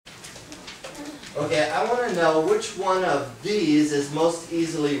Okay, I want to know which one of these is most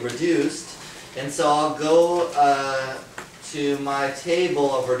easily reduced, and so I'll go to my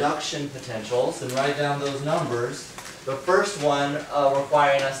table of reduction potentials and write down those numbers. The first one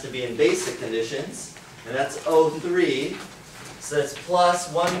requiring us to be in basic conditions, and that's O3. So it's plus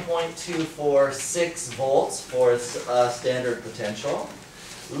 1.246 volts for its standard potential.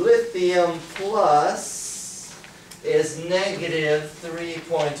 Lithium plus is negative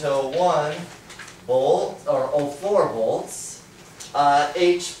 3.01 volts, or 04 volts.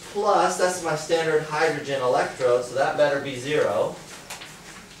 H plus, that's my standard hydrogen electrode, so that better be 0.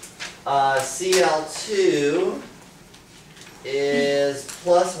 Cl2 is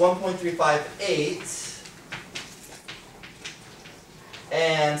plus 1.358.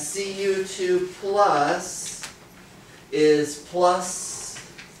 And Cu2 plus is plus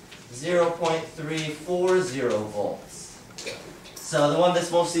 0.340 volts. So the one that's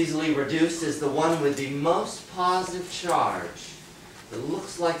most easily reduced is the one with the most positive charge. It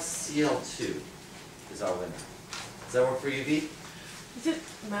looks like Cl2 is our winner. Does that work for you, V? Does it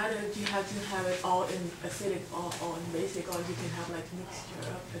matter if you have to have it all in acidic or in basic, or you can have like mixture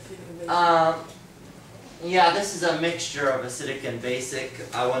of acidic and basic? Yeah, this is a mixture of acidic and basic.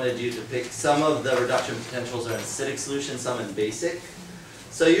 I wanted you to pick some of the reduction potentials are in acidic solution, some in basic.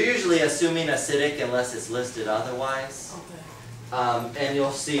 So you're usually assuming acidic unless it's listed otherwise. Okay. And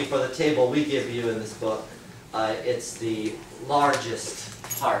you'll see for the table we give you in this book, it's the largest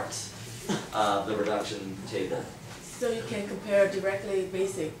part of the reduction table. So you can compare directly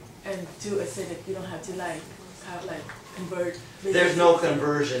basic and to acidic. You don't have to like have like convert. There's no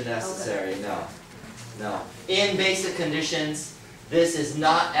conversion necessary, okay. No. No. In basic conditions, this is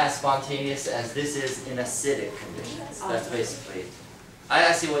not as spontaneous as this is in acidic conditions. That's basically.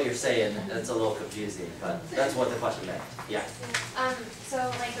 I see what you're saying. It's a little confusing, but that's what the question meant. Yeah. So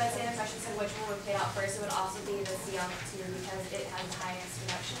like let's say the question said which one would play out first, it would also be the Cl2 because it has the highest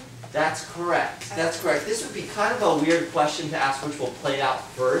reduction. That's correct. That's correct. This would be kind of a weird question to ask which will play out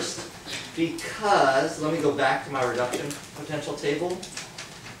first, because let me go back to my reduction potential table.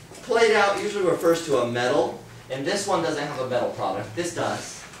 Played out usually refers to a metal, and this one doesn't have a metal product. This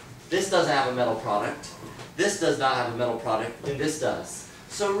does. This doesn't have a metal product. This does not have a metal product, and this does.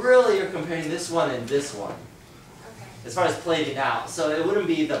 So really you're comparing this one and this one, Okay. as far as plating out. So it wouldn't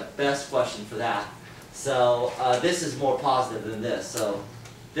be the best question for that. So this is more positive than this. So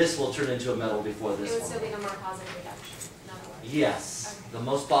this will turn into a metal before this It would one. still be the more positive reduction, in other words. Yes, Okay. the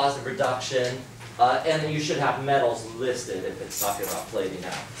most positive reduction, and you should have metals listed if it's talking about plating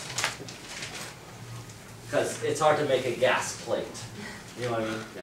out. Because it's hard to make a gas plate. You know what I mean?